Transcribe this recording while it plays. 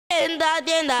30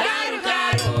 tiendas. Caro,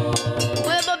 caro.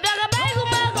 Huevo, placa, paico,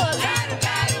 macos. Caro,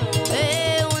 caro.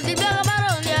 Un til placa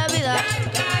marrón de la vida.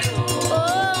 Caro, caro.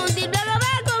 Oh, un til placa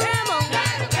va con jamón.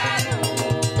 Caro, caro.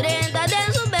 30 del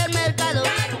supermercado.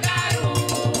 Caro, caro.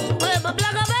 Huevo,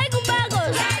 placa, paico,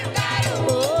 macos. Caro, caro.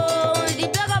 Oh, un til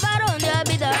placa marrón de la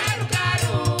vida. Caro, caro.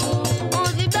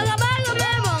 Un til placa va con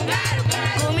jamón. Caro,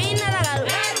 caro. Comida da caro.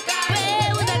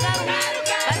 Huevo da caro.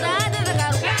 Batata da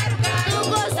caro.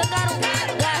 Suco da caro.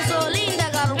 Gasolina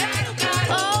da caro.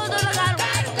 Auto da caro.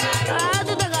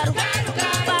 Rato da caro.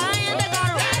 Banho da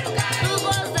caro.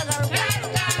 Suco da caro.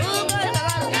 Suco da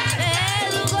caro.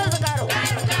 Suco da caro.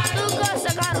 Suco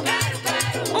da caro.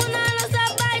 Una nossa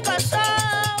vai com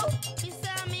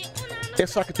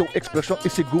Essa que tem uma expressão e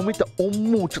segundo está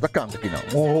muito da canta aqui não,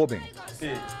 jovem.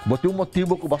 Sim. Bote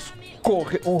motivo que vas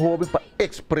corre jovem para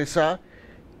expressar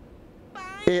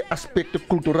o aspecto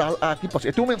cultural aqui,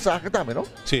 porque tem mensagem também, não?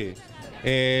 Sí.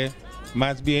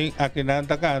 Más bien, aquí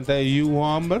nanta canta y un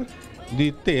hombre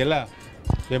de tela.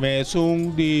 Que me es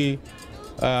un de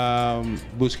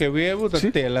busque huevo de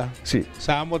Sí. tela. Sí.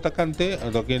 Samo ta cante,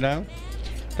 aquí na.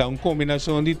 Está una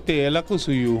combinación de tela con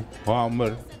su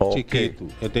hombre Ok. chiquito.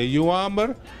 Este un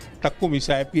hombre está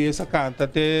começar a pieza canta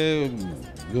até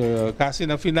casi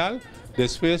na final.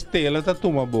 Después tela ta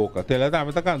toma boca. Tela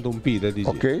também ta canta pida dizer.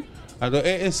 Ok. Então, a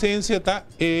essência tá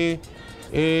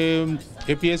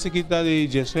pieza que está de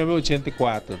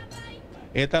 1984.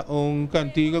 Esta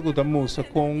cantiga que está música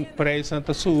com preço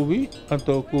anta subi,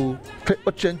 então com Foi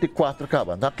 84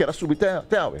 acaba, não quero subir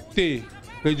até a Sim, que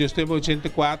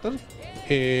 1984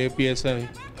 pieza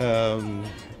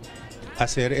a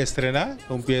ser estrenada,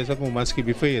 pieza com mais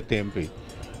que foi tempo,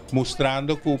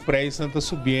 mostrando que o preço está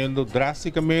subindo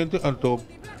drasticamente, então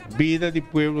vida do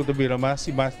povo está virando mais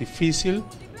e mais difícil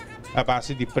a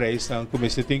base de preço, como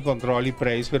você tem controle de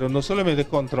preço, mas não somente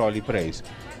controle de preço,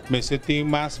 mas você tem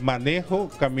mais manejo,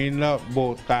 caminho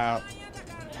para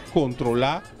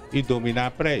controlar e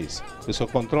dominar preço. Então,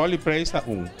 controle de preço é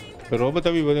mas você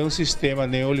está vivendo sistema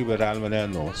neoliberal, maneira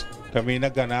nossa. Caminho a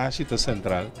ganância está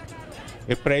central.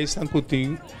 O preço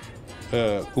tem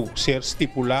que ser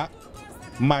estipulado,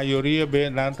 maioria bem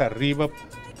arriba,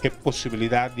 a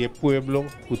possibilidade de povo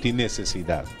que tem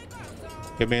necessidade.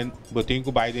 Também botem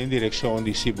que vai em direção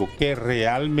de se você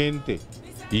realmente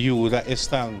ajuda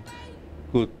estão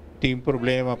que tem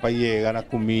problema para chegar na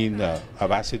comida a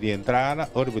base de entrada,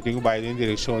 ou botem que vai em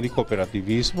direção de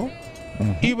cooperativismo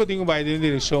e botem que vai em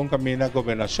direção caminho da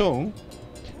governação,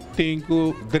 tem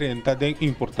que drenta de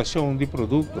importação de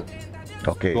produto.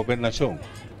 Ok. Governação.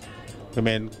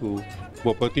 Também que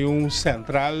botem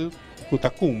central que está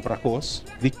compra coisas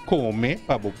de comer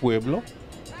para o povo.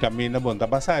 Caminha bom, está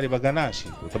passar para ganância,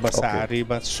 está passar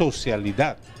para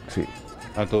socialidade. Sim.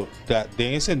 Então,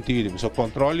 tem sentido, o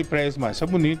controle de preço mais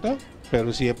bonito,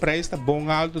 mas se o preço está bom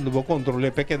alto, não vou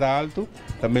controlar porque é alto,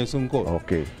 também é um coisa.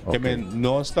 Ok. Também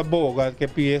não está bom que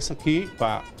pensa aqui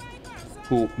para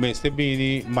o mestre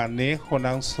bem manejo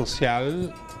social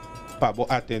para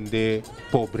atender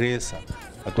pobreza.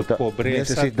 A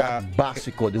pobreza necessidade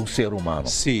básica de um ser humano.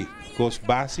 Sim, os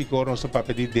básicos nosso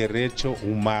papel de direito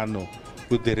humano.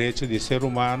 O direito de ser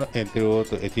humano, entre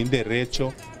outros, tem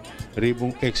direito a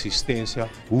uma existência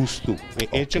justa. O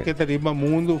hecho que o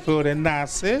mundo foi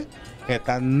nasce,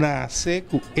 nasce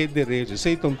com o direito.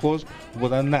 Se tem coisa,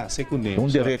 você nasce com ele.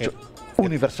 Direito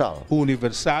universal.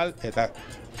 Universal é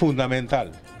fundamental.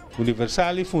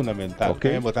 Universal e fundamental.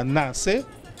 Ok. Você nasce,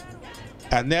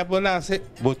 a neba nasce,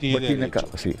 você tem direito.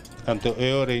 Então,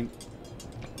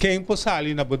 quem pode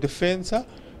sair na defesa,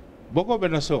 boa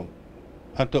governação.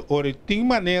 Então, ora, tem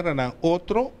maneira na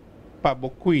outro para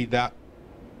cuidar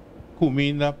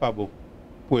comida para o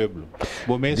povo.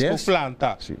 O mesmo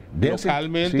planta.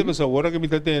 Localmente, mas agora que me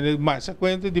está tendo mais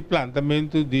conta de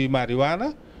plantamento de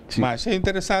marihuana, mas é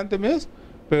interessante mesmo,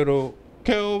 pero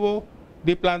que houve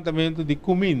de plantamento de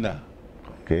comida.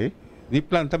 Ok. De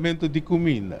plantamento de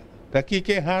comida. Daqui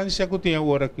que Hansa que tem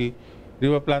agora aqui,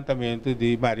 de plantamento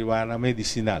de marihuana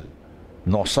medicinal.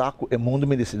 No saco é mundo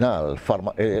medicinal,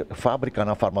 fábrica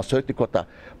na farmacêutica está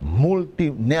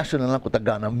multinacional que está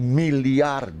ganhando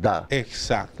milharda.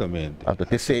 Exatamente. Então,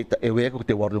 te seita é o ego que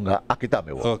te guarda aqui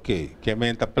também. Ok, que a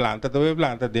menta planta, também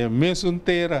planta de mês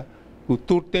inteira, que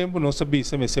todo tempo não sabia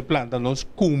se planta nos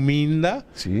comida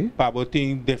para botar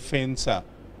defesa.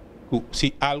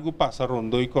 Se algo passa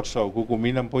rondo e corso, que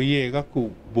comida não pode chegar, que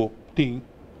botar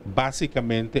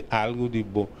basicamente algo de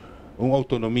uma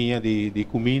autonomia de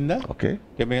comida,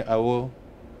 que me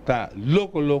está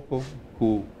louco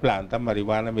com planta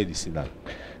marihuana medicinal.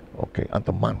 Ok,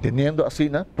 então mantendo assim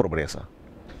na pobreza.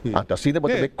 Então, assim,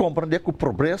 você deve compreender que a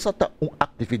pobreza é uma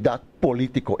atividade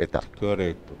política.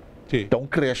 Correto. Sim. Então,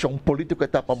 criação política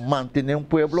para manter um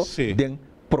povo Sim. de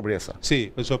pobreza.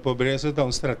 Sim, mas a pobreza é uma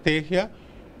estratégia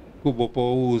que você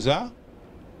pode usar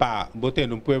para botar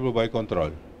um povo by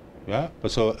controle. Ja?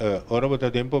 Então, ora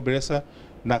você tem pobreza,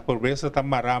 na pobreza está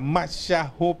marcado mais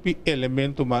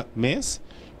elemento mais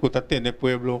que está tendo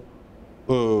povo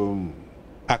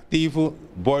ativo,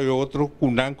 boy outro,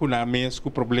 com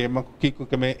mesmo problema, que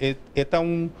é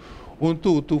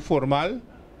tudo formal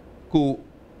que o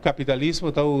capitalismo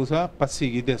está usando para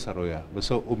seguir desenvolver.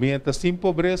 O mientras sem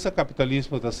pobreza, o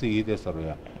capitalismo está seguir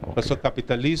desenvolver. O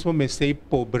capitalismo me sei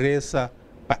pobreza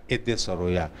para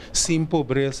desenvolver. Sem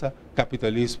pobreza,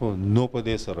 capitalismo não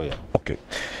pode desenvolver. Ok.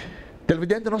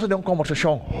 Televidente, nós temos uma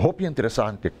conversação muito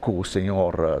interessante com o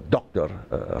senhor Dr.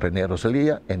 René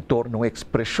Rosalia em torno de uma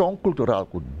expressão cultural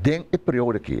que tem o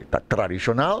período aqui está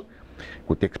tradicional,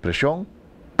 com a expressão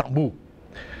tabu.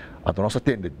 Então, nós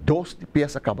temos duas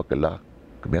peças acaba que lá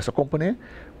começa a companhia,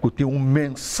 que tem um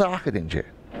mensagem dentro.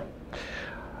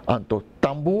 Então,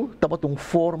 tabu estava uma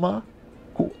forma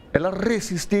que ela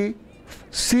resistia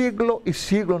século e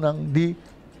século de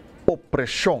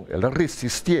opressão, ela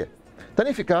resistia.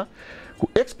 Significa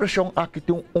que a expressão aqui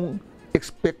tem um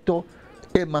aspecto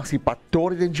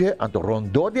emancipatório dentro, então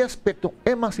rondou de aspecto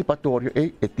emancipatório e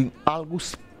tem algo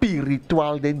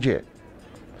espiritual dentro,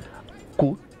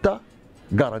 que está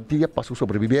garantia para sua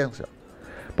sobrevivência.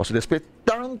 Porque depois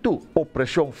tanto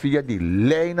opressão via de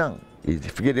lei e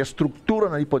via de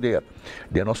estrutura de poder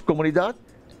de nossa comunidade,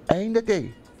 ainda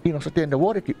tem. E nós temos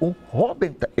agora que um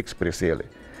jovem está expressando.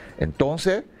 Então,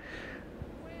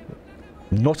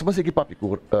 nós vamos seguir para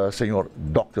o senhor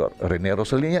Dr. René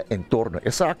Rosalinha em torno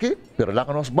dessa aqui, mas lá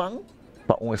nós vamos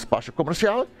para um espaço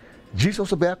comercial, diz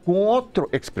saber com outra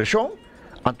expressão,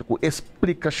 antes com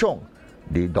explicação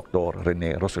de Dr.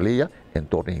 René Rosalinha em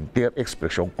torno da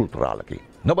expressão cultural aqui.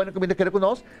 Não vai no comida querer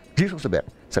conosco, diz saber,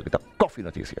 se está Kofi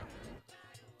Notisia.